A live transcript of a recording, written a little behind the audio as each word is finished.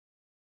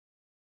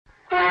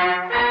The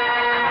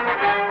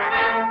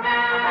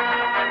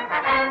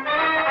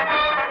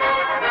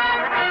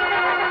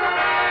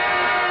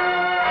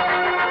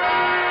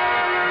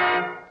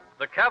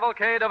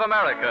Cavalcade of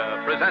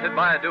America, presented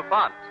by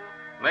DuPont,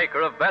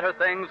 maker of better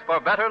things for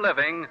better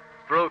living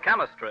through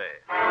chemistry.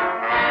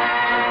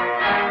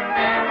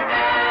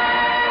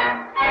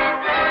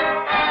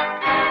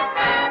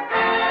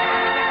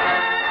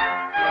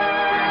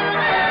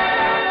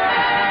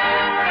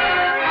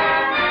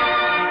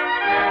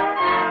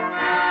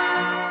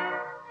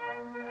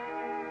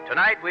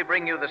 Tonight we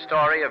bring you the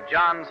story of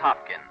Johns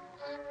Hopkins.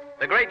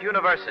 The great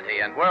university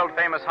and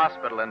world-famous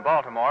hospital in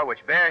Baltimore,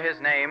 which bear his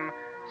name,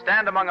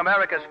 stand among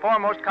America's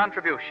foremost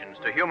contributions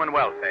to human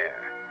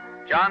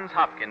welfare. Johns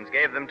Hopkins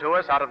gave them to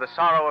us out of the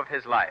sorrow of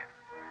his life.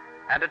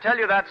 And to tell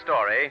you that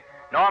story,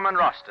 Norman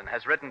Roston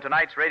has written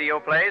tonight's radio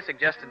play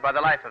suggested by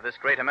the life of this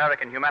great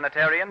American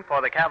humanitarian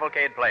for the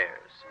Cavalcade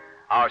Players.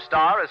 Our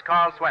star is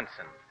Carl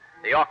Swenson.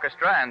 The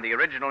orchestra and the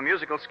original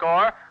musical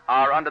score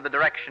are under the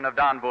direction of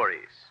Don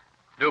Voorhees.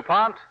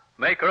 DuPont,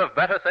 maker of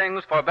better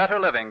things for better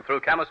living through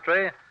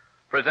chemistry,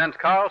 presents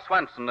Carl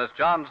Swenson as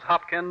Johns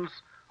Hopkins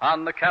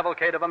on the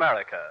Cavalcade of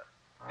America.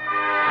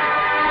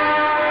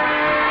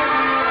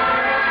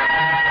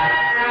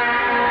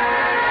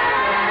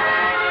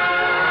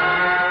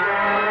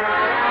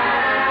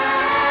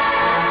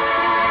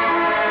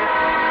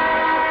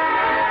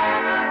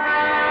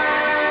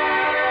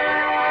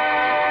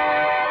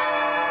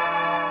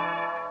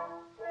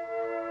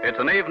 It's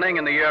an evening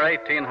in the year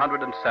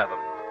 1807.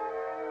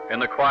 In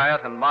the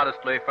quiet and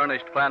modestly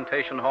furnished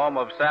plantation home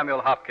of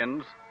Samuel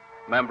Hopkins,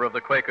 member of the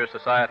Quaker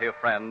Society of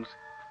Friends,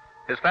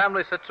 his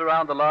family sits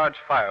around the large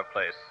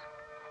fireplace,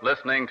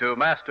 listening to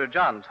Master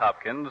Johns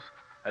Hopkins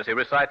as he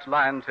recites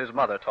lines his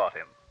mother taught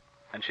him.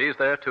 And she's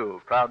there,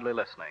 too, proudly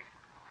listening.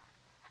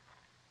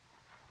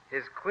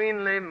 His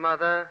queenly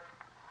mother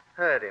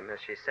heard him as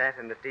she sat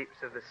in the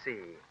deeps of the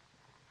sea,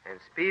 and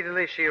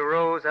speedily she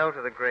arose out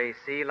of the gray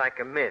sea like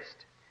a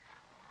mist,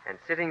 and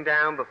sitting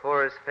down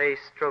before his face,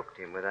 stroked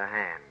him with her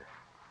hand.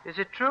 Is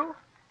it true?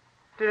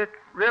 Did it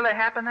really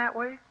happen that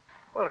way?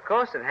 Well, of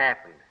course it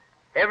happened.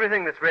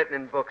 Everything that's written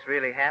in books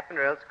really happened,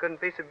 or else it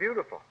couldn't be so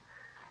beautiful.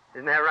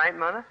 Isn't that right,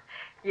 Mother?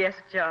 Yes,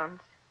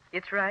 Johns.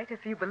 It's right,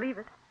 if you believe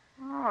it.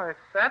 Oh, if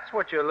that's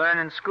what you learn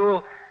in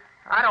school,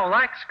 I don't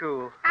like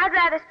school. I'd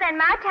rather spend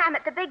my time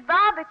at the big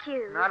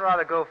barbecue. And I'd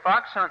rather go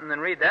fox hunting than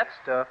read that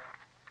stuff.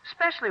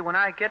 Especially when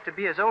I get to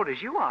be as old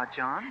as you are,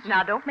 Johns.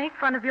 Now, don't make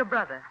fun of your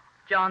brother.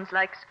 Johns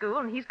likes school,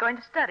 and he's going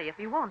to study if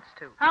he wants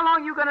to. How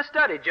long are you going to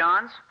study,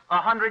 Johns?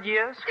 100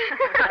 years?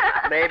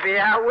 Maybe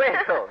I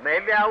will.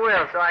 Maybe I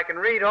will, so I can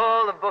read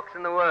all the books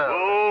in the world.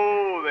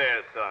 Oh,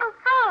 there, son. Oh,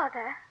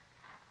 Father.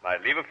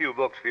 Might leave a few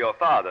books for your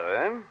father,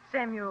 eh?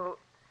 Samuel,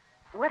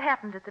 what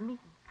happened at the meeting?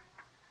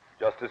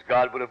 Just as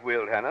God would have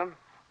willed, Hannah.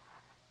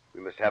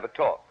 We must have a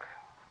talk.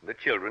 The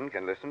children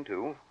can listen,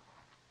 too.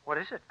 What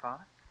is it,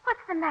 Father? What's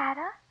the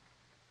matter?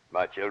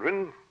 My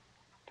children,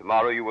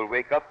 tomorrow you will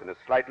wake up in a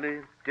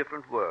slightly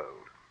different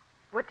world.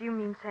 What do you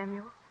mean,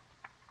 Samuel?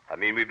 I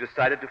mean, we've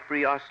decided to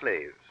free our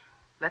slaves.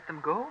 Let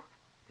them go?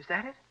 Is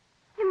that it?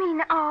 You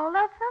mean all of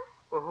them?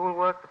 Well, who'll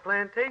work the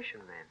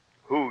plantation, then?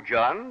 Who,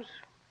 Johns?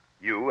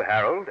 You,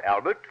 Harold,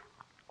 Albert,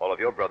 all of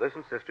your brothers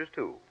and sisters,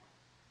 too.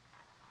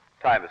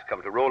 Time has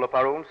come to roll up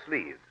our own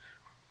sleeves.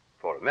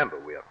 For remember,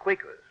 we are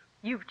Quakers.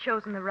 You've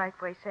chosen the right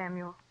way,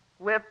 Samuel.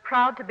 We're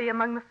proud to be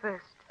among the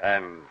first.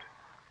 And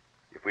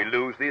if we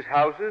lose these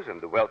houses and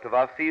the wealth of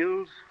our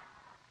fields,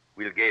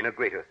 we'll gain a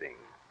greater thing.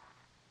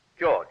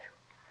 George,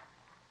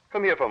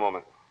 come here for a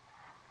moment.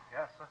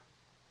 Yes, sir.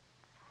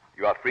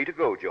 You are free to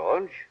go,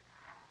 George.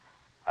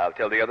 I'll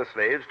tell the other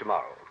slaves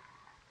tomorrow.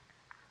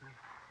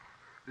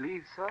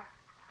 Leave, sir?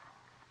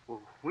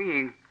 Well, we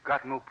ain't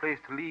got no place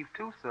to leave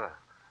to, sir.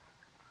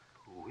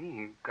 We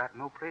ain't got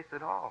no place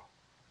at all.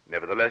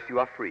 Nevertheless, you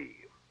are free,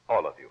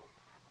 all of you.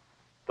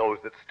 Those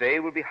that stay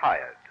will be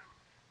hired.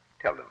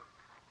 Tell them.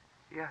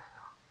 Yes,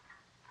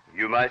 sir.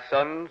 You, my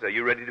sons, are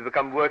you ready to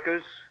become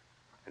workers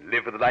and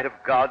live with the light of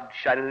God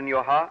shining in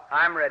your heart?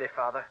 I'm ready,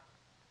 Father.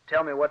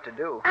 Tell me what to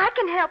do. I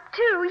can help,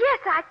 too. Yes,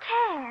 I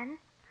can.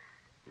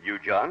 You,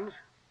 Johns?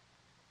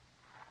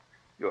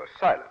 You're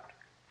silent.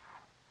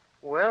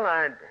 Well,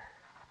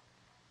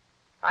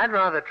 I'd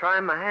rather try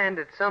my hand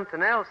at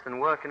something else than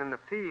working in the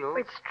field.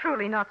 It's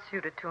truly not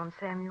suited to him,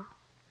 Samuel.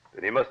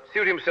 Then he must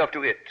suit himself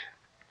to it.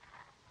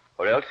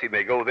 Or else he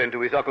may go then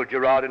to his Uncle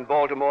Gerard in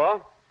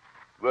Baltimore,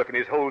 work in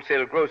his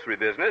wholesale grocery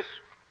business,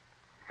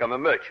 become a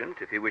merchant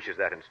if he wishes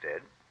that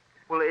instead.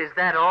 Well, is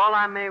that all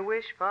I may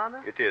wish,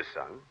 Father? It is,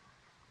 son.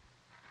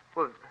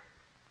 Well,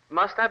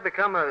 must I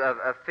become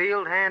a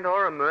field hand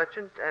or a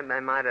merchant?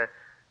 Am I to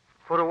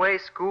put away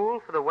school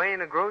for the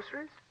weighing of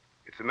groceries?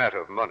 It's a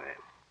matter of money.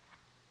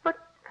 But,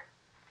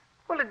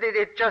 well,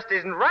 it just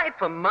isn't right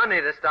for money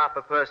to stop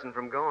a person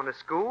from going to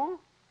school.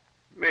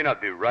 It may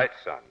not be right,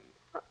 son,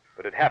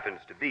 but it happens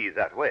to be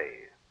that way.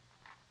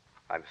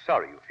 I'm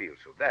sorry you feel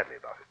so badly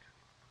about it.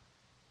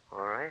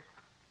 All right.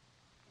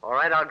 All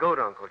right, I'll go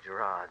to Uncle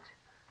Gerard's.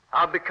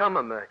 I'll become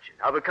a merchant.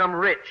 I'll become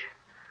rich.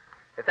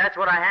 If that's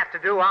what I have to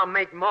do, I'll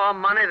make more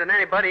money than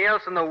anybody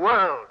else in the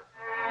world.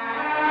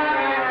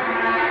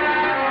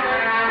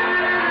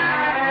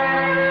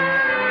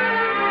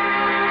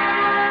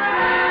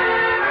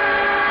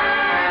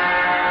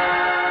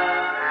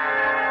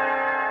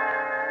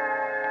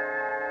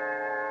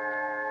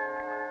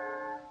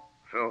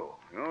 So,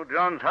 you're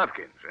Johns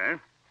Hopkins, eh?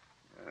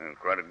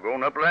 Quite a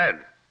grown-up lad.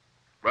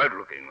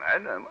 Bright-looking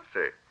lad, I must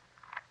say.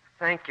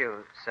 Thank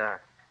you, sir.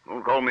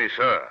 Don't call me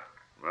sir.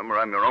 Remember,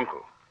 I'm your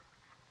uncle.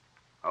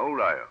 How old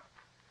are you?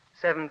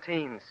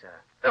 17, sir.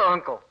 Oh,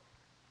 Uncle.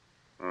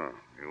 Oh,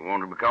 you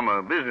want to become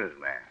a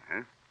businessman,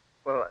 eh?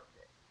 Well,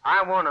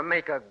 I want to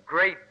make a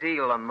great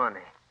deal of money.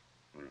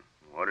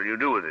 What'll you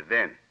do with it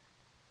then?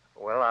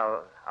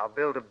 Well, I'll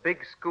build a big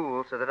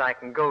school so that I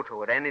can go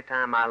to it any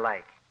time I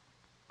like.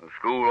 A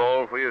school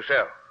all for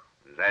yourself.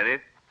 Is that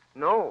it?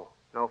 No,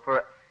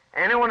 for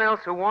anyone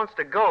else who wants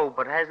to go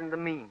but hasn't the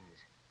means.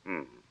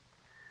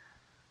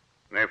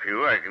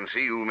 Nephew, I can see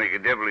you'll make a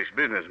devilish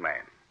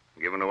businessman,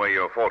 giving away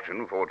your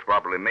fortune before it's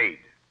properly made.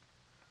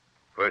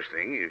 First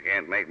thing, you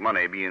can't make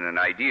money being an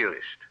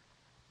idealist.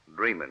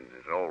 Dreaming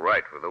is all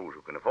right for those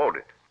who can afford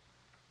it.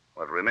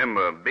 But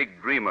remember,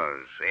 big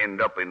dreamers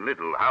end up in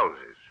little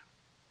houses.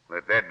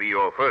 Let that be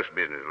your first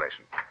business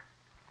lesson.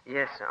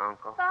 Yes, sir,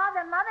 Uncle.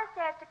 Father, Mother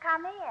says to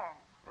come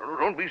in. Oh,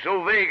 don't be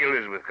so vague,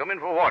 Elizabeth. Come in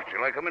for what?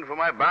 Shall I come in for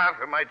my bath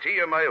or my tea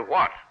or my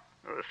what?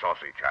 You're a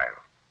saucy child.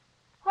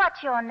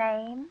 What's your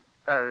name?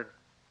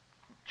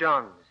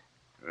 Johns.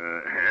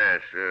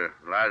 Yes,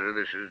 Liza,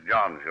 this is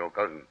Johns, your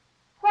cousin.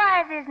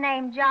 Why is his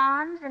name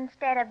Johns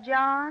instead of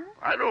John?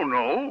 I don't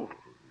know.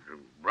 He's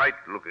a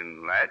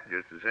bright-looking lad,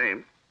 just the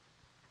same.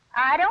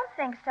 I don't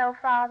think so,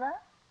 Father.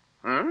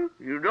 Huh?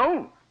 You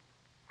don't?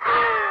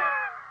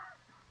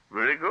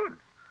 Very good.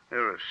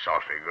 You're a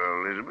saucy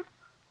girl, Elizabeth.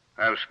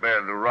 I've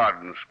spared the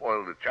rod and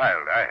spoiled the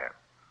child, I have.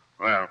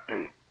 Well,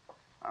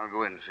 I'll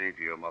go in and see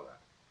to your mother.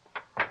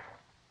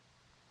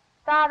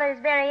 Father's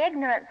very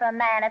ignorant for a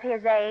man of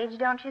his age,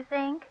 don't you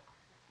think?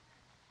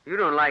 You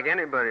don't like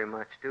anybody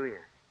much, do you?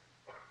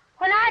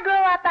 When I grow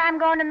up, I'm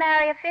going to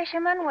marry a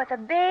fisherman with a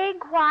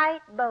big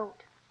white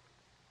boat.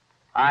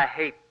 I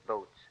hate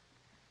boats.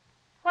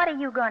 What are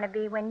you going to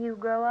be when you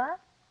grow up?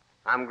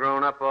 I'm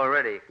grown up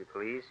already, if you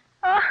please.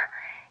 Oh,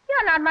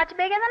 you're not much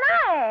bigger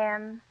than I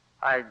am.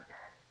 I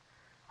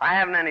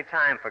haven't any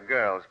time for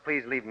girls.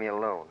 Please leave me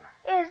alone.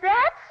 Is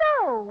that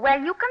so? Well,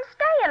 you can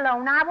stay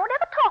alone. I won't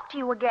ever talk to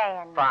you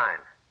again. Fine.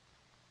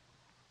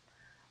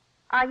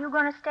 Are you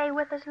going to stay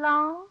with us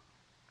long?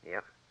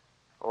 Yep.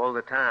 All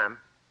the time.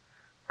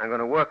 I'm going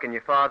to work in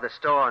your father's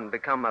store and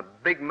become a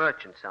big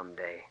merchant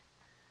someday.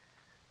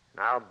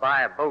 And I'll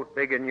buy a boat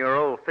bigger than your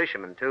old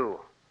fisherman, too.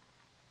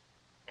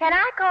 Can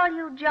I call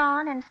you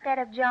John instead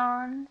of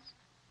Johns?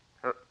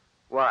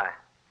 Why?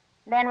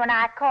 Then when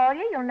I call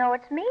you, you'll know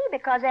it's me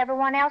because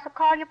everyone else will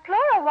call you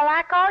plural while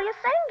I call you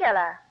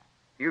singular.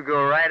 You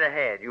go right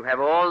ahead. You have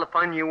all the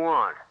fun you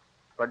want.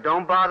 But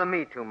don't bother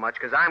me too much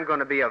because I'm going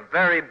to be a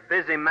very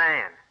busy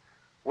man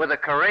with a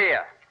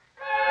career.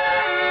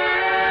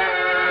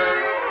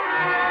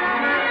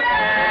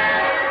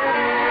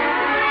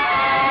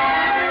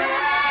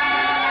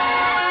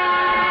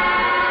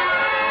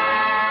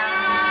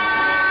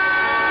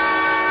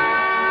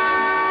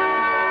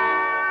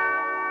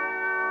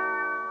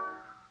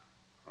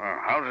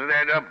 How's it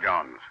add up,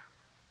 Johns?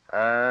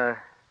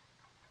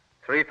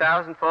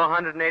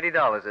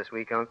 $3,480 this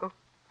week, Uncle.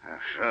 Yes,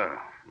 sir.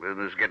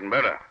 Business is getting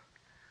better.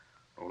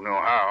 Don't know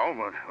how,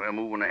 but we're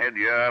moving ahead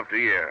year after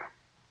year.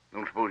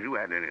 Don't suppose you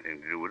had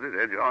anything to do with it,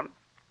 eh, John?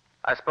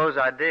 I suppose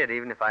I did,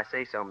 even if I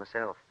say so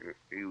myself.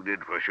 You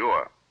did for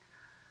sure.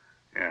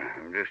 Yeah,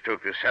 you just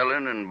took to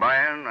selling and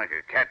buying like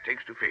a cat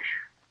takes to fish.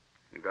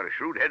 You got a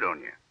shrewd head on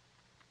you.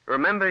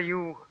 Remember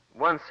you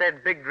once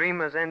said big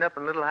dreamers end up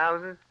in little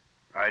houses?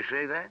 I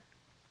say that?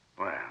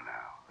 Well,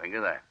 now, think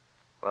of that.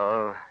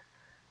 Well,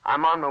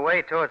 I'm on my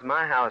way towards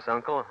my house,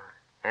 Uncle,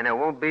 and it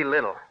won't be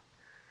little.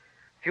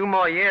 A few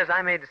more years,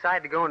 I may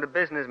decide to go into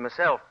business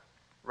myself.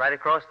 Right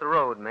across the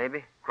road,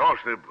 maybe. Cross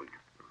the...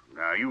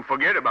 Now, you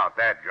forget about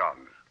that,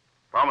 Johns.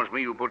 Promise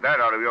me you'll put that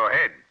out of your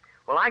head.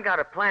 Well, I got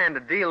a plan to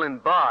deal in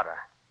barter.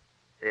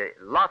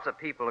 Lots of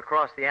people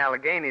across the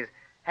Alleghenies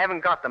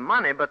haven't got the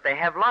money, but they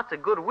have lots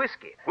of good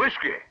whiskey.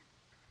 Whiskey?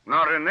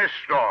 Not in this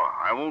store.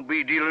 I won't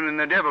be dealing in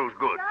the devil's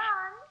goods. John?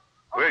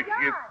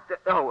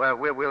 Oh, Well,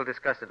 John. We'll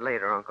discuss it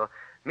later, Uncle.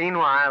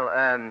 Meanwhile,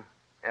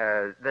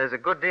 there's a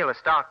good deal of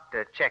stock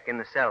to check in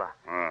the cellar.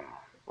 Oh,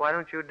 Why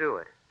don't you do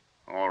it?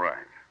 all right.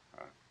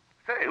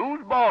 Say,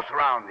 who's boss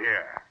around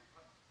here?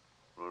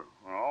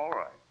 All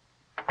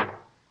right.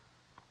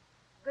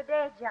 Good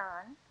day,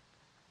 John.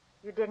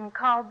 You didn't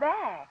call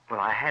back. Well,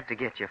 I had to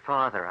get your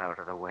father out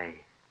of the way.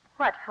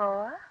 What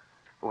for?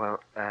 Well,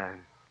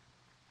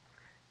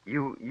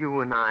 you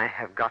and I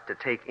have got to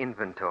take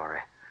inventory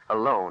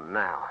alone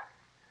now.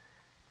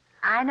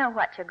 I know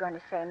what you're going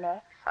to say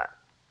next.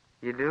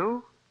 You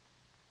do?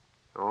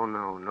 Oh,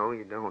 no,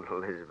 you don't,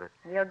 Elizabeth.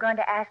 You're going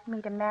to ask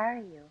me to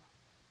marry you.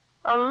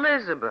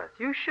 Elizabeth,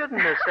 you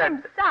shouldn't have said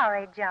I'm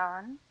sorry,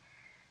 John.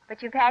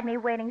 But you've had me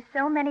waiting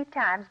so many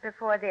times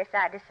before this,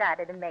 I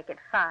decided to make it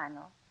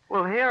final.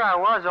 Well, here I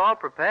was all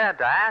prepared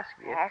to ask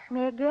you. Ask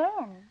me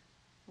again.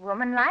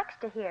 Woman likes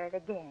to hear it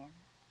again.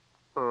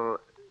 Oh,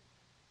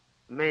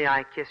 may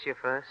I kiss you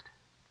first?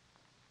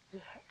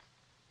 Yes.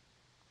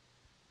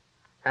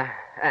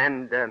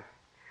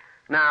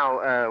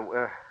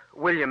 Now,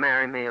 will you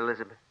marry me,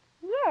 Elizabeth?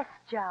 Yes,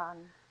 John.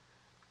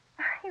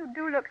 You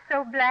do look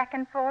so black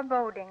and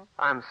foreboding.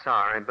 I'm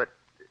sorry, but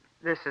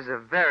this is a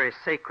very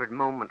sacred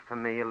moment for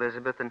me,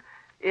 Elizabeth, and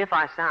if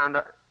I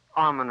sound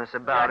ominous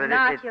about You're it...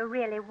 not. You're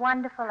really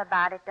wonderful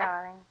about it,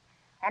 darling.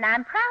 And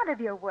I'm proud of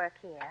your work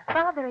here.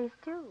 Father is,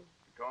 too.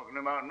 Talking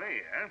about me,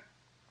 eh?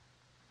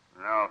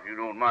 Now, if you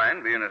don't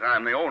mind, being as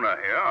I'm the owner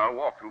here, I'll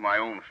walk through my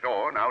own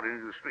store and out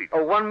into the street.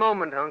 Oh, one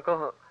moment,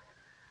 Uncle.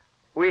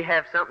 We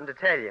have something to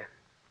tell you.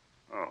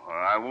 Oh,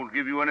 well, I won't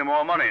give you any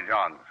more money,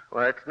 John.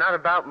 Well, it's not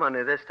about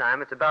money this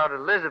time. It's about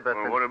Elizabeth.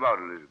 Well, what about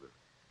Elizabeth?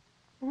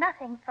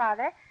 Nothing,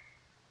 Father,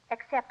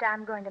 except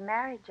I'm going to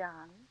marry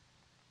John.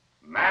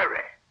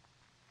 Marry?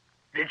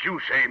 Did you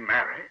say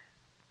marry?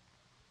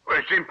 Well,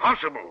 it's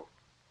impossible.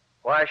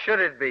 Why should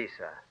it be,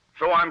 sir?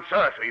 So I'm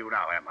sir to you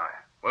now, am I?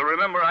 Well,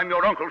 remember, I'm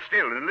your uncle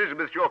still, and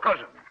Elizabeth's your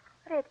cousin.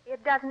 But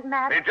it doesn't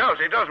matter. It does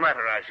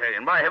matter, I say,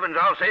 and by heavens,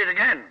 I'll say it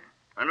again.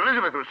 And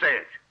Elizabeth will say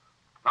it.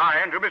 I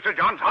and to Mr.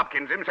 Johns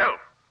Hopkins himself.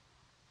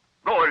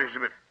 Go,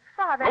 Elizabeth.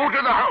 Father. Go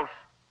to the house.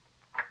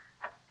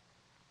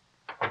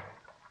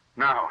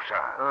 Now,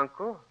 sir.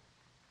 Uncle,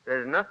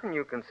 there's nothing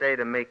you can say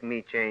to make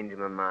me change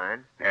my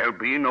mind. There'll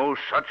be no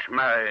such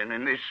marrying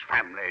in this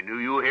family, do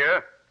you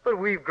hear? But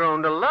we've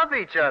grown to love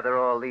each other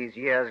all these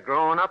years,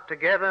 growing up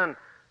together and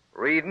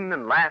reading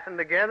and laughing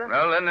together.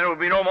 Well, then there will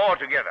be no more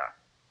together.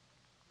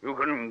 You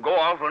can go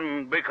off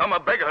and become a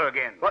beggar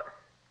again. What?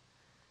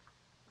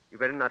 You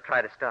better not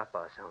try to stop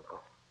us, Uncle.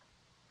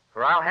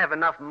 For I'll have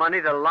enough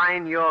money to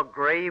line your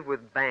grave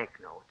with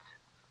banknotes.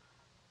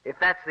 If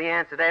that's the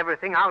answer to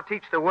everything, I'll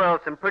teach the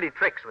world some pretty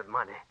tricks with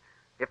money.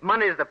 If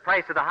money is the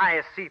price of the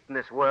highest seat in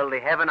this worldly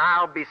heaven,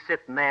 I'll be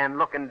sitting there and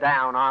looking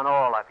down on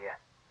all of you.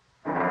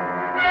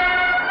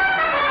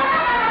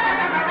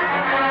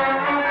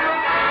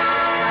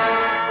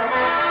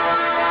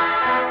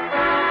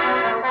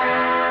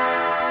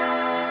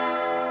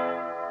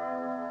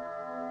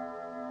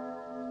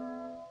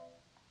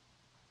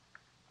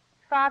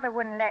 Father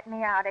wouldn't let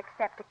me out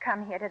except to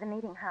come here to the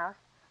meeting house.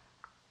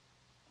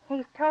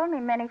 He's told me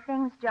many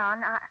things,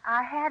 John.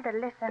 I had to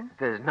listen.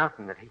 There's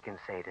nothing that he can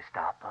say to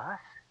stop us.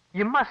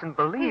 You mustn't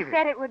believe He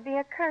said it would be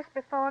a curse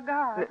before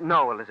God.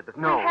 No, Elizabeth,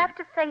 no. We have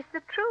to face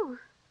the truth.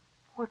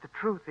 What the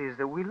truth is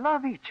that we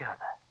love each other.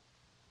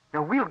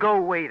 Now, we'll go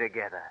away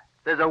together.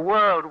 There's a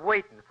world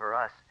waiting for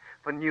us,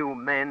 for new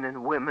men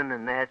and women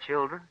and their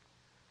children.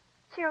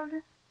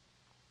 Children?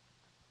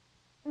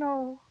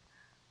 No.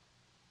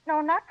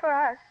 No, not for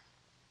us.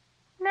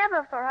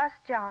 Never for us,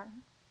 John.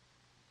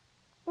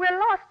 We're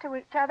lost to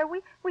each other.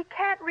 We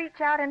can't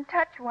reach out and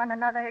touch one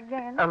another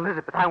again.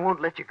 Elizabeth, I won't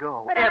let you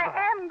go. But ever.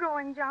 I am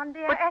going, John,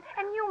 dear.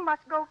 And you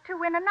must go,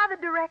 too, in another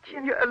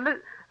direction.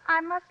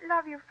 I must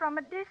love you from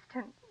a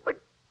distance.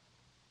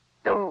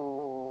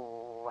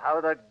 Oh, how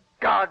the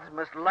gods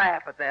must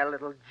laugh at their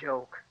little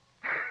joke.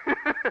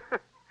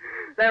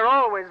 They're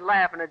always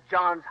laughing at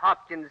Johns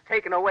Hopkins,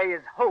 taking away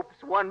his hopes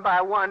one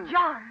by one.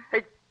 John.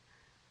 Hey.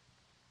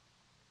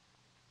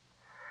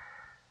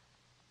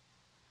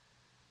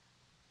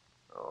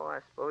 Oh, I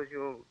suppose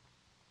you'll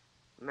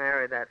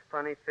marry that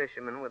funny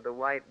fisherman with the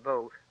white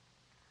boat.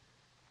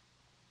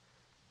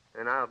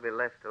 And I'll be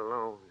left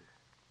alone.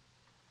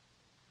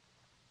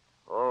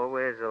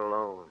 Always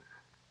alone.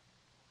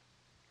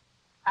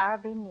 I'll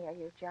be near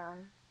you,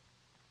 John.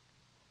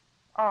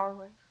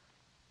 Always.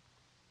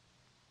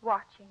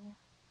 Watching you.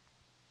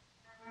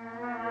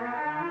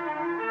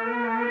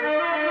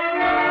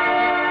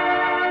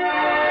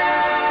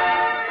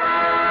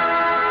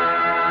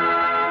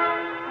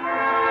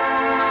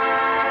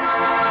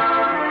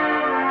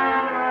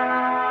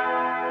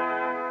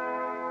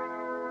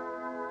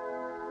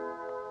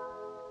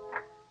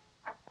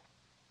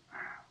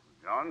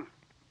 John?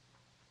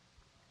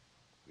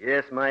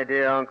 Yes, my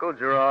dear Uncle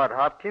Gerard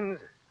Hopkins.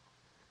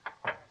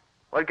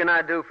 What can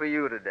I do for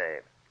you today?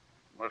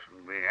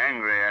 Mustn't be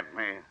angry at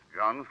me,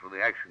 John, for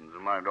the actions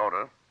of my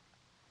daughter.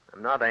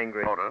 I'm not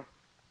angry. Daughter.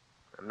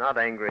 I'm not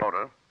angry.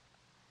 Daughter.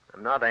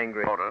 I'm not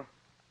angry. Daughter.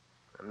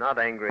 I'm not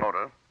angry.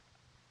 Daughter.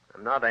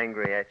 I'm not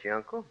angry at you,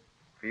 Uncle,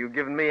 for you've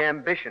given me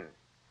ambition,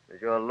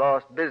 as your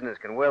lost business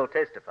can well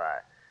testify.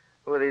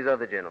 Who are these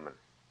other gentlemen?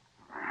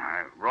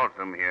 I brought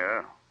them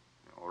here,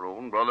 your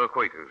own brother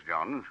Quakers,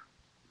 Johns,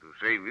 to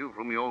save you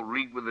from your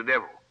league with the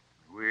devil.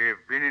 We've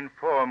been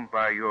informed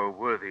by your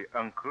worthy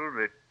uncle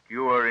that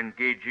you are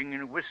engaging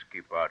in a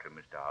whiskey party,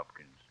 Mr.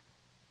 Hopkins.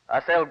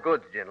 I sell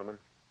goods, gentlemen,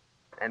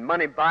 and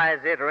money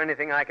buys it or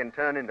anything I can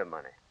turn into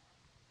money.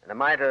 And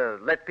am I to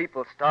let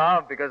people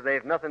starve because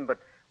they've nothing but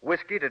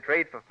whiskey to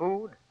trade for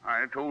food?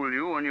 I told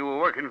you when you were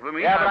working for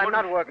me. Yeah, but I'm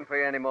not working for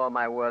you anymore,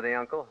 my worthy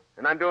uncle.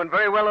 And I'm doing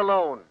very well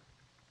alone.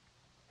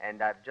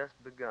 And I've just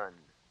begun.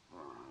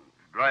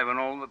 driving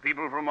all the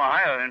people from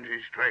Ohio into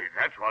his trade,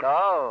 that's what.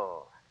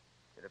 So,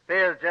 it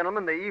appears,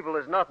 gentlemen, the evil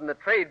is not in the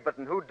trade, but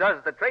in who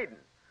does the trading.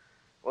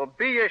 Well,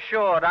 be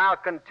assured I'll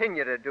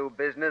continue to do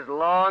business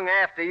long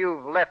after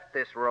you've left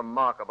this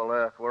remarkable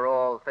earth where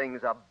all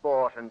things are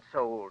bought and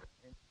sold.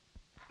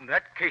 In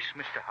that case,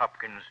 Mr.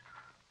 Hopkins,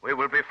 we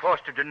will be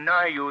forced to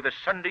deny you the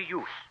Sunday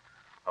use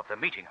of the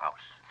meeting house.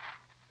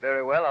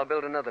 Very well, I'll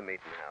build another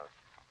meeting house.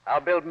 I'll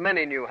build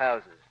many new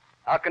houses.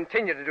 I'll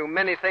continue to do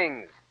many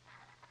things.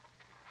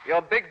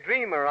 Your big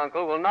dreamer,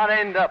 Uncle, will not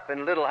end up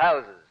in little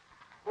houses.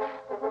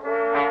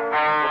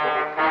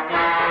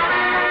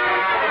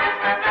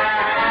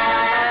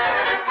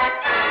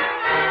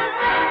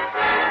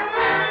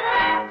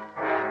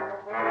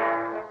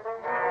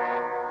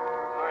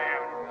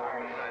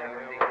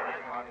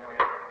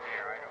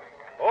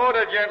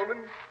 Order,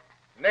 gentlemen.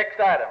 Next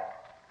item.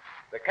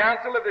 The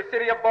Council of the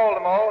City of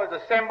Baltimore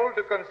is assembled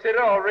to consider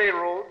a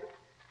railroad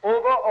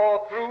over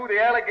or through the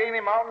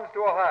Allegheny Mountains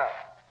to Ohio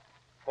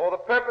for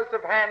the purpose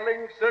of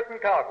handling certain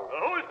cargoes.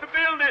 Who's to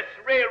build this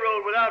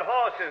railroad without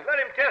horses?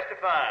 Let him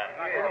testify.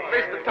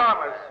 Mr.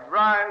 Thomas,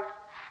 rise.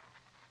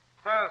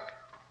 Sirs,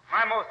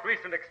 my most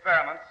recent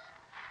experiments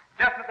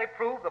definitely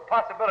prove the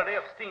possibility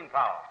of steam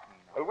power.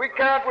 Well, we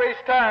can't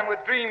waste time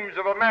with dreams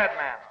of a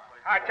madman.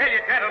 I tell you,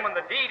 gentlemen,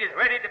 the deed is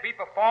ready to be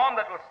performed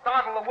that will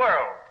startle the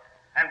world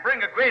and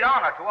bring a great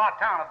honor to our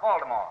town of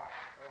Baltimore.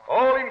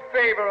 All in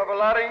favor of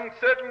allotting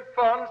certain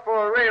funds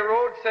for a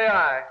railroad, say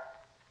aye.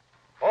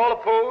 All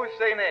opposed,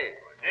 say nay.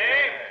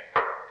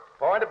 Nay.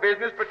 Point of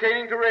business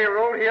pertaining to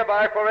railroad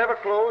hereby forever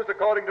closed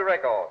according to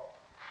record.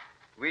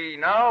 We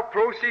now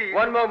proceed.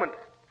 One moment.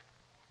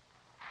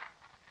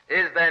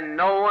 Is there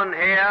no one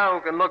here who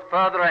can look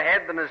further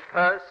ahead than his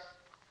purse?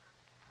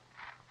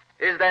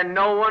 Is there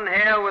no one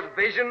here with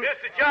vision?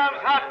 Mr.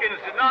 Johns Hopkins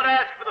did not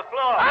ask for the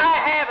floor. I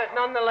have it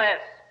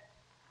nonetheless.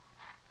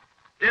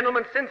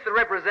 Gentlemen, since the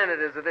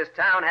representatives of this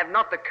town have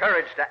not the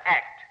courage to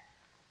act,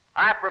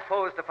 I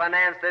propose to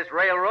finance this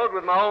railroad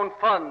with my own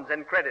funds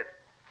and credit,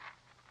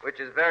 which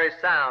is very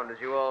sound, as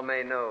you all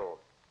may know.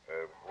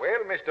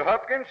 Well, Mr.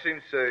 Hopkins,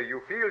 since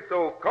you feel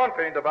so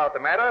confident about the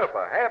matter,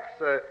 perhaps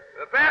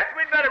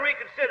we'd better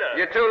reconsider.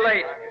 You're too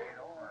late.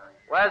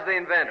 Where's the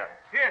inventor?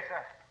 Here,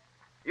 sir.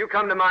 You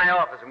come to my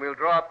office and we'll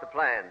draw up the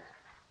plans.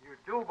 You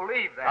do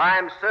believe that?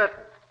 I'm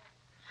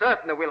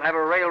certain that we'll have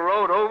a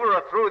railroad over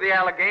or through the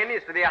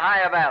Alleghenies to the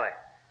Ohio Valley.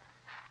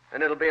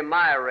 And it'll be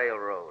my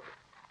railroad,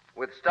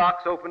 with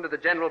stocks open to the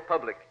general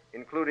public,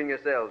 including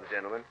yourselves,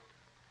 gentlemen.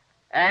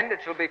 And it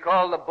shall be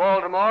called the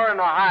Baltimore and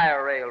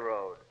Ohio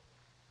Railroad.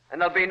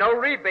 And there'll be no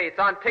rebates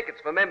on tickets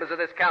for members of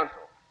this council.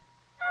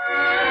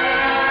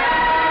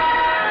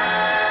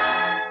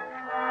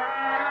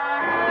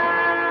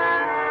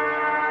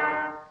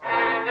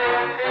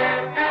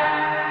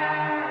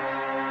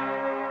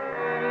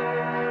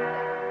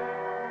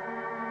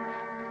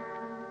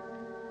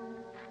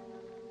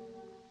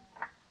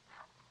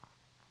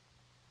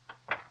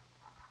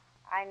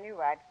 I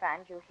knew I'd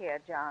find you here,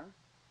 John.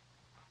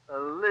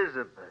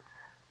 Elizabeth.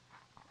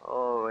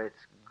 Oh,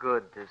 it's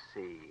good to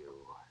see you.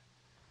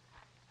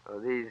 Oh,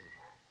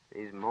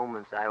 these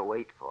moments, I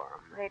wait for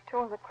them. They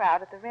told the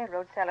crowd at the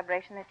railroad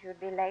celebration that you'd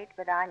be late,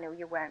 but I knew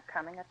you weren't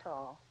coming at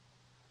all.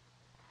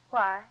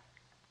 Why?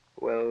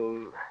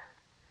 Well,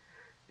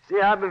 see,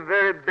 I've been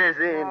very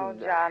busy. Oh,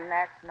 John,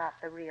 that's not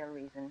the real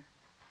reason.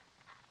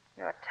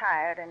 You're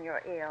tired and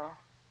you're ill.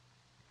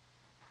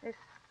 This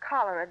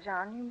cholera,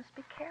 John, you must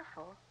be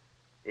careful.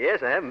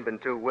 Yes, I haven't been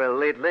too well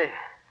lately.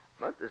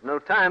 But there's no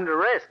time to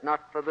rest,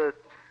 not for the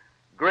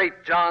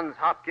great Johns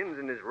Hopkins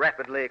and his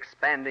rapidly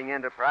expanding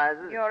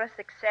enterprises. You're a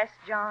success,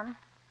 John.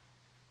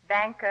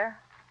 Banker,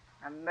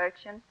 a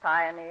merchant,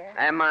 pioneer.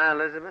 Am I,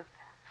 Elizabeth?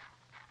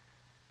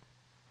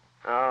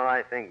 Oh,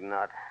 I think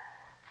not.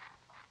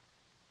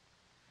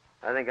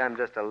 I think I'm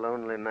just a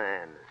lonely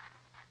man.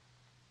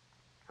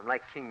 I'm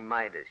like King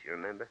Midas, you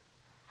remember?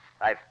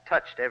 I've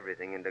touched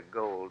everything into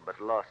gold,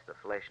 but lost the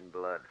flesh and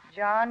blood.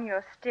 John,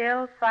 you're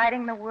still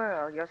fighting the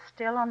world. You're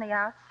still on the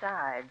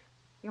outside.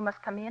 You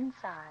must come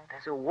inside.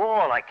 There's a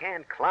wall I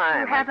can't climb.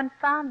 You haven't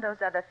found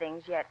those other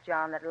things yet,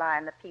 John, that lie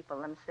in the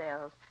people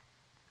themselves.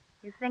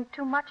 You think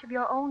too much of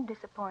your own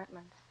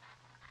disappointments.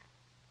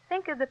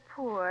 Think of the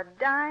poor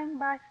dying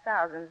by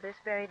thousands this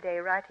very day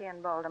right here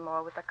in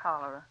Baltimore with the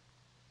cholera.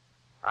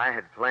 I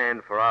had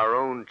planned for our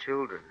own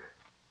children.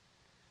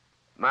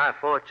 My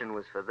fortune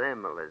was for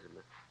them,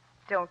 Elizabeth.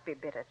 Don't be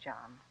bitter,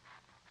 John.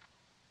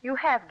 You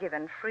have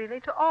given freely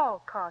to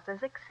all causes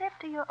except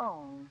to your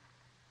own.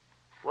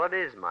 What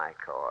is my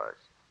cause?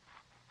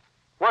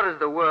 What has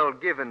the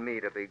world given me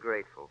to be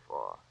grateful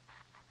for?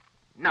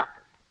 Nothing.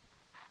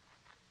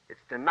 It's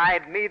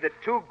denied me the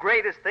two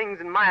greatest things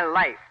in my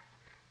life.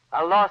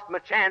 I lost my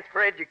chance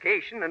for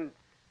education,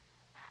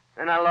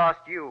 and I lost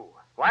you.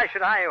 Why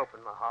should I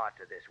open my heart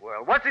to this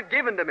world? What's it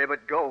given to me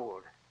but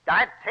gold?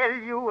 I tell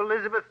you,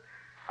 Elizabeth,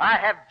 I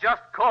have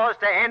just cause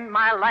to end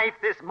my life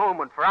this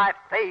moment, for I've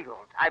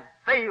failed. I've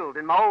failed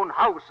in my own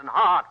house and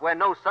heart where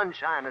no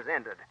sunshine has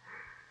entered.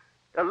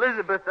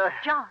 Elizabeth,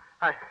 John.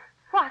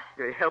 What?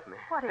 Help me.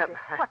 What is Help it?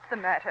 me. What's the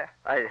matter?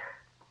 I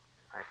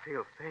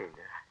feel pain.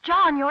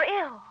 John, you're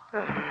ill.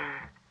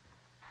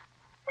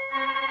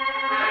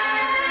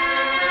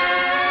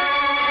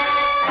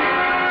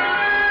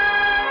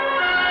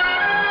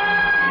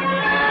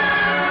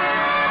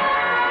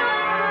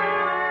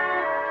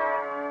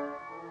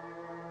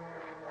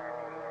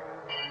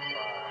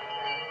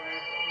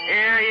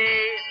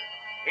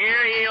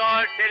 Hear ye,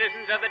 all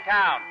citizens of the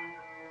town.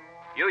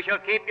 You shall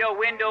keep your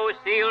windows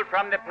sealed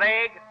from the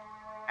plague,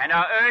 and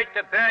are urged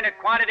to burn a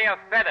quantity of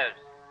feathers,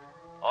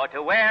 or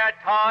to wear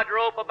a tarred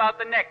rope about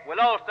the neck will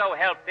also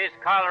help this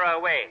cholera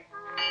away.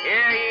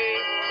 Hear ye,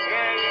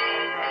 hear ye.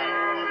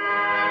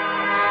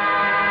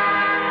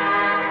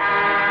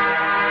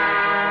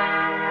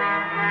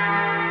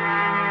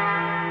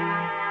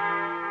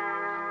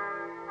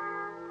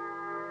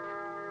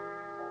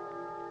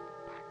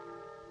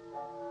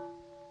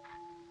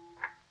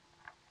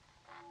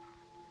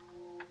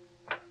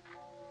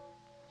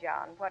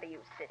 John, what are you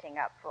sitting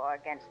up for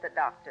against the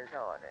doctor's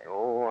orders?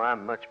 Oh,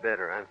 I'm much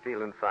better. I'm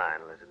feeling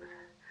fine, Elizabeth.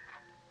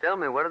 Tell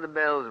me, what do the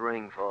bells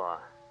ring for?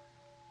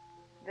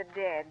 The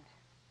dead.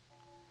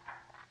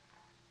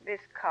 This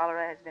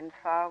cholera has been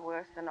far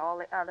worse than all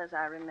the others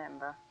I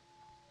remember.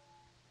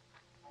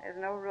 There's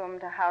no room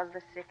to house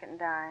the sick and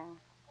dying.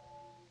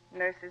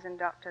 Nurses and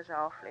doctors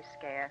are awfully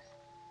scarce.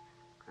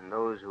 And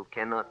those who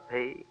cannot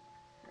pay?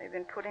 They've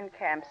been put in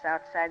camps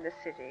outside the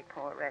city,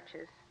 poor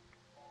wretches.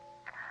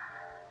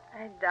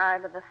 They die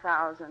by the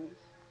thousands.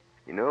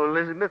 You know,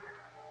 Elizabeth,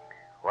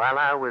 while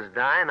I was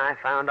dying, I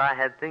found I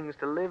had things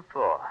to live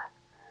for.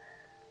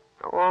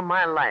 All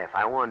my life,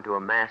 I wanted to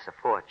amass a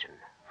fortune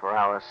for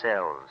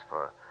ourselves,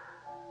 for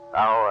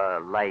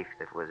our life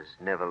that was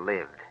never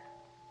lived.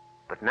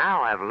 But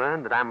now I've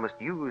learned that I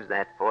must use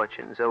that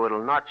fortune so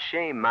it'll not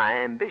shame my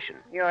ambition.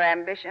 Your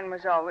ambition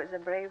was always a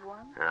brave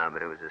one? Ah,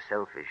 but it was a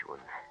selfish one.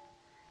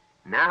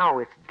 Now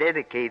it's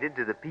dedicated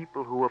to the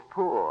people who are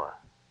poor,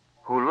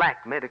 who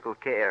lack medical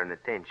care and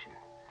attention.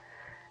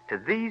 To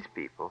these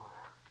people,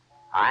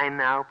 I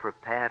now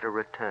prepare to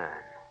return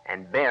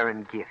and bear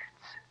in gifts.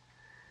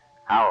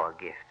 Our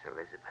gifts,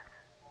 Elizabeth.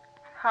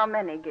 How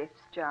many gifts,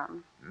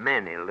 John?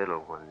 Many little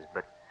ones,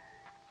 but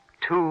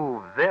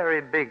 2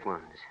 very big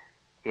ones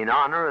in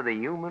honor of the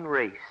human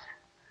race.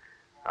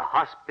 A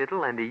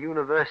hospital and a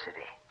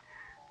university.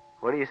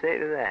 What do you say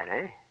to that,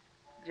 eh?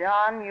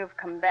 John, you've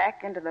come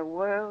back into the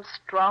world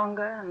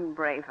stronger and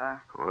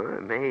braver. Well,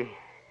 it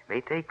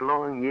may take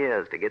long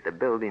years to get the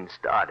building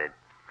started.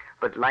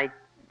 But like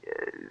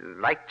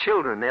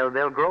children,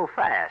 they'll grow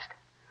fast.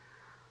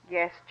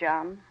 Yes,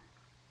 John.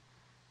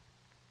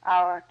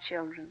 Our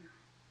children.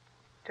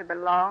 To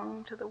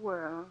belong to the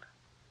world.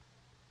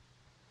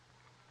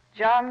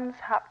 Johns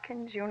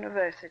Hopkins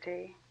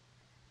University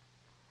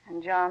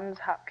and Johns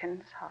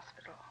Hopkins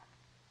Hospital.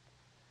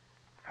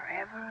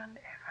 Forever and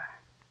ever.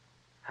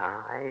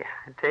 I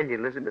tell you,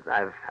 Elizabeth,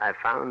 I've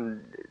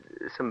found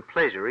some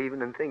pleasure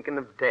even in thinking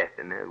of death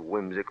in a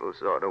whimsical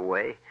sort of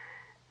way.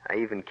 I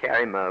even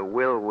carry my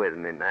will with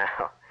me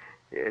now.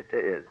 Here it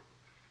is.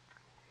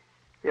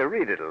 Here,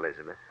 read it,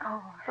 Elizabeth.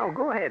 Oh,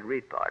 go ahead,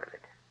 read part of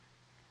it.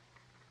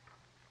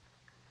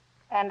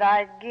 And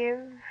I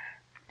give,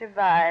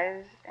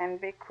 devise,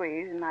 and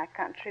bequeath my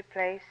country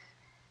place,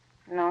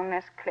 known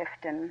as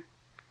Clifton,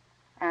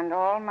 and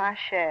all my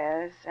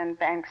shares and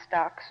bank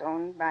stocks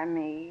owned by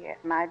me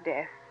at my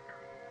death,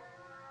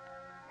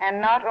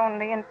 and not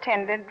only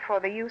intended for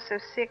the use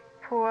of sick,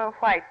 poor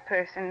white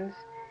persons,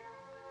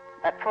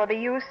 but for the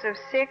use of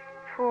sick,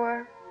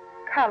 poor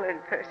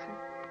colored persons.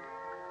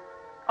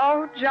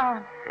 Oh,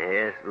 John.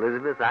 Yes,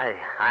 Elizabeth,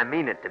 I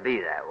mean it to be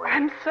that way.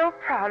 I'm so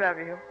proud of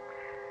you.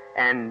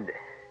 And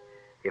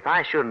if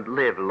I shouldn't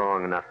live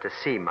long enough to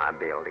see my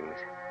buildings,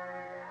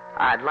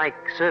 I'd like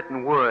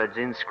certain words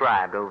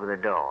inscribed over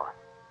the door.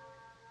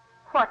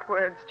 What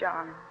words,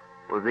 John?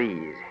 Well,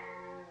 these.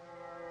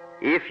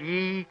 If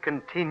ye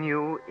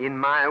continue in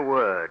my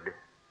word,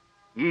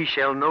 ye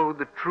shall know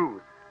the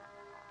truth,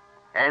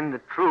 and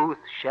the truth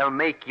shall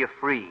make you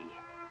free.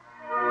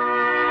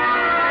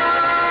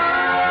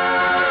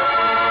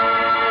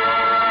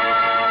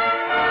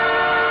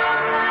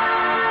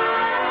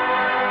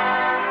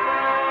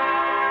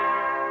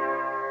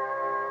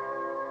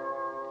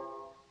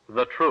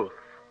 The truth.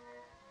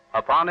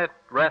 Upon it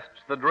rests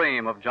the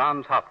dream of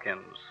Johns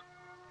Hopkins,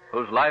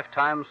 whose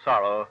lifetime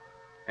sorrow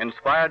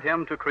inspired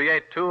him to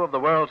create 2 of the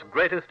world's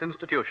greatest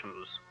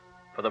institutions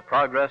for the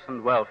progress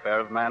and welfare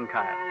of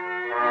mankind.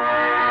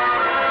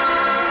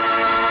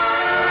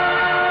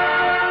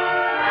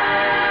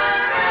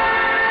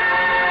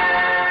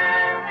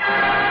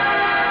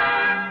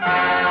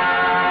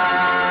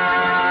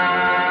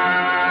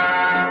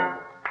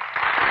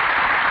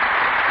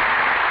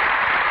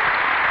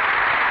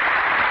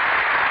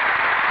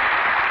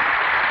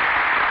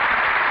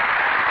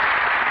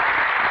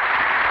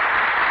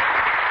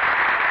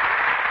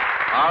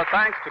 Our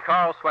thanks to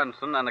Carl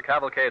Swenson and the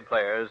Cavalcade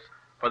players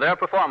for their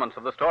performance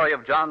of the story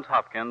of Johns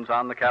Hopkins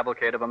on the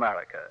Cavalcade of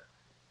America.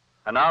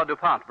 And now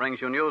DuPont brings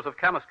you news of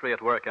chemistry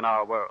at work in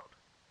our world.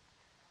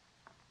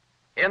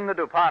 In the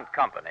DuPont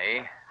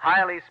Company,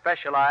 highly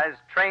specialized,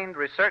 trained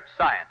research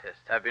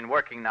scientists have been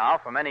working now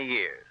for many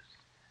years.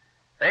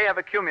 They have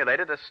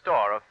accumulated a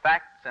store of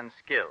facts and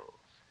skills,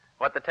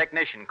 what the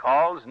technician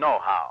calls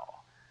know-how,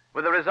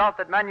 with the result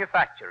that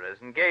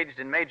manufacturers engaged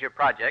in major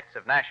projects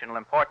of national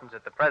importance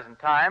at the present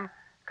time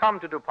come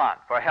to DuPont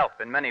for help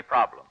in many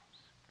problems.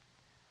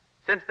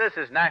 Since this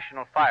is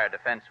National Fire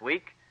Defense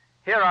Week,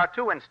 here are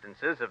two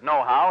instances of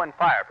know-how in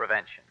fire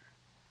prevention.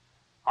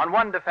 On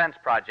one defense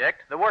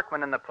project, the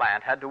workmen in the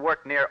plant had to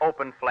work near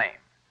open flame.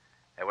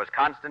 There was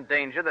constant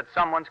danger that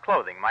someone's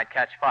clothing might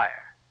catch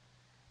fire.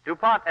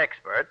 DuPont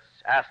experts,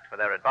 asked for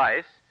their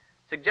advice,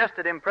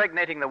 suggested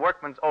impregnating the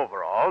workmen's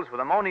overalls with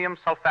ammonium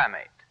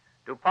sulfamate,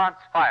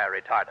 DuPont's fire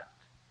retardant.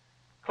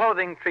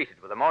 Clothing treated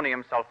with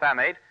ammonium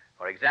sulfamate,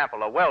 for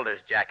example, a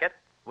welder's jacket,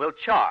 will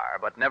char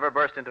but never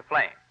burst into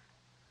flame.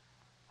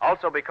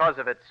 Also, because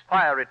of its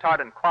fire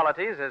retardant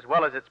qualities as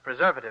well as its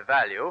preservative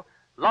value,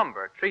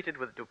 lumber treated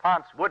with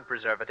DuPont's wood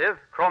preservative,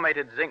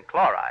 chromated zinc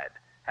chloride,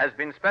 has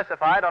been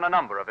specified on a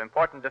number of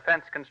important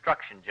defense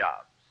construction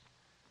jobs.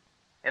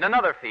 In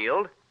another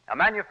field, a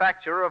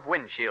manufacturer of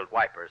windshield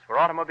wipers for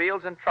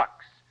automobiles and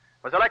trucks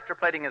was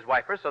electroplating his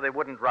wipers so they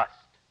wouldn't rust.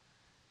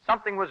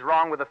 Something was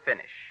wrong with the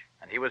finish,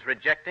 and he was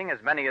rejecting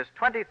as many as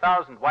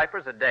 20,000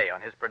 wipers a day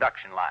on his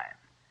production line.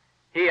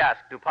 He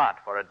asked DuPont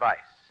for advice.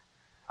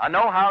 A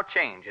know-how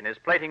change in his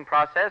plating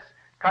process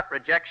cut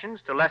rejections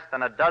to less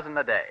than a dozen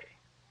a day.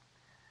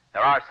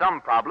 There are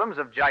some problems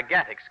of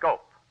gigantic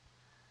scope.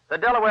 The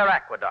Delaware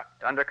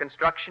Aqueduct, under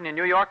construction in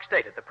New York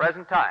State at the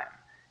present time,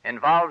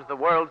 involves the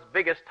world's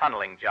biggest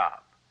tunneling job,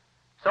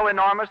 so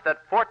enormous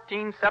that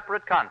 14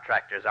 separate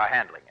contractors are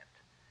handling it.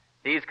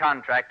 These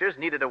contractors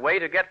needed a way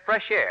to get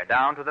fresh air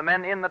down to the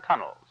men in the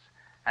tunnels,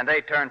 and they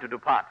turned to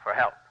DuPont for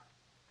help.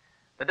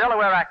 The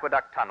Delaware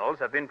Aqueduct tunnels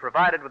have been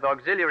provided with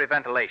auxiliary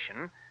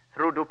ventilation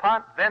through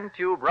DuPont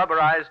Ventube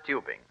rubberized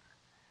tubing.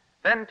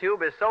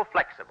 Ventube is so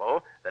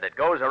flexible that it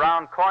goes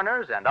around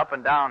corners and up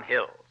and down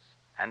hills,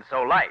 and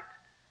so light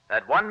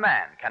that one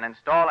man can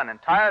install an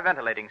entire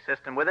ventilating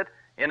system with it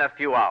in a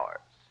few hours.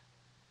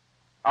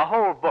 A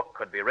whole book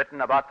could be written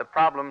about the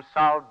problems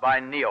solved by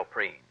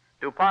neoprene,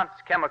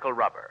 DuPont's chemical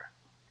rubber.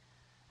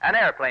 An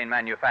airplane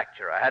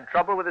manufacturer had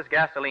trouble with his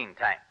gasoline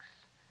tanks.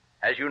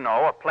 As you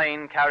know, a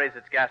plane carries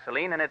its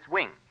gasoline in its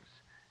wings,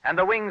 and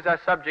the wings are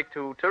subject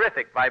to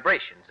terrific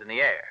vibrations in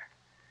the air.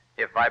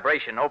 If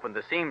vibration opened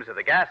the seams of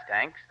the gas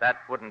tanks, that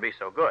wouldn't be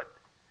so good.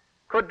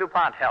 Could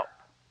DuPont help?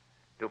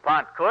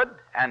 DuPont could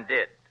and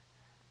did.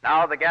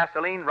 Now the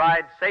gasoline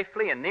rides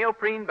safely in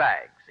neoprene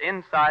bags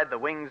inside the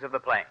wings of the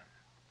plane.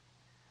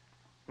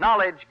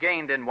 Knowledge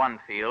gained in one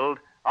field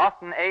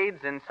often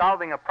aids in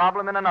solving a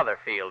problem in another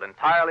field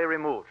entirely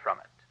removed from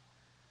it.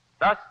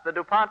 Thus, the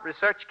DuPont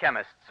research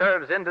chemist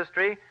serves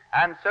industry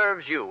and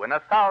serves you in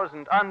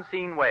 1,000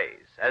 unseen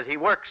ways as he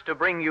works to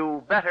bring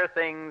you better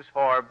things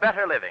for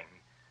better living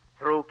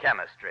through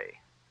chemistry.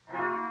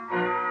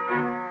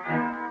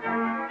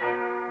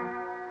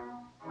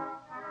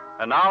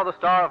 And now the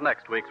star of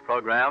next week's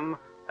program,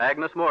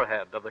 Agnes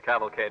Moorehead of the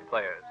Cavalcade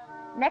Players.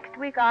 Next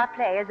week, our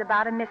play is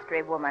about a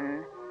mystery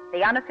woman,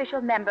 the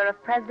unofficial member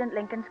of President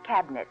Lincoln's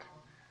cabinet.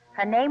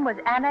 Her name was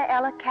Anna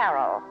Ella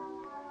Carroll.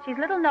 She's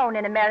little known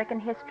in American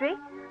history,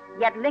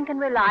 yet Lincoln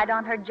relied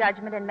on her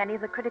judgment in many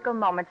of the critical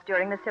moments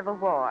during the Civil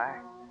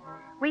War.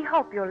 We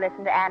hope you'll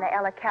listen to Anna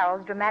Ella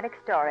Carroll's dramatic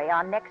story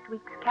on next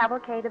week's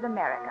Cavalcade of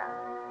America.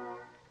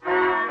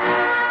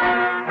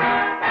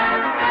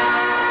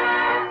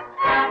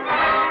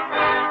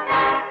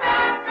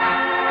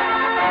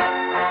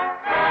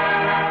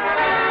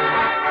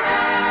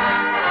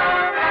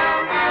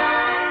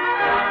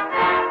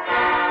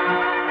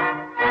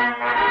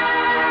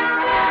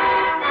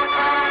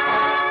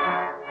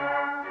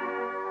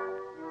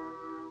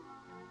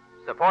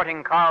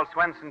 Supporting Carl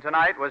Swenson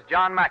tonight was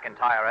John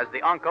McIntyre as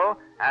the uncle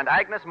and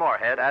Agnes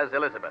Moorehead as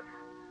Elizabeth.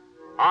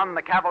 On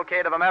the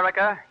Cavalcade of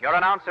America, your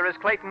announcer is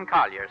Clayton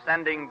Collier,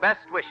 sending best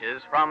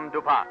wishes from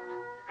DuPont.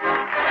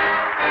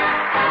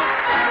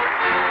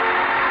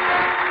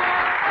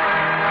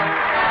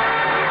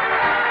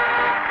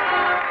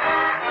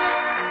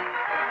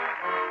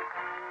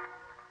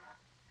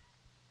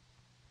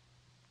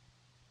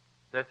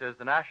 This is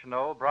the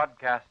National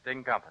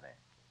Broadcasting Company.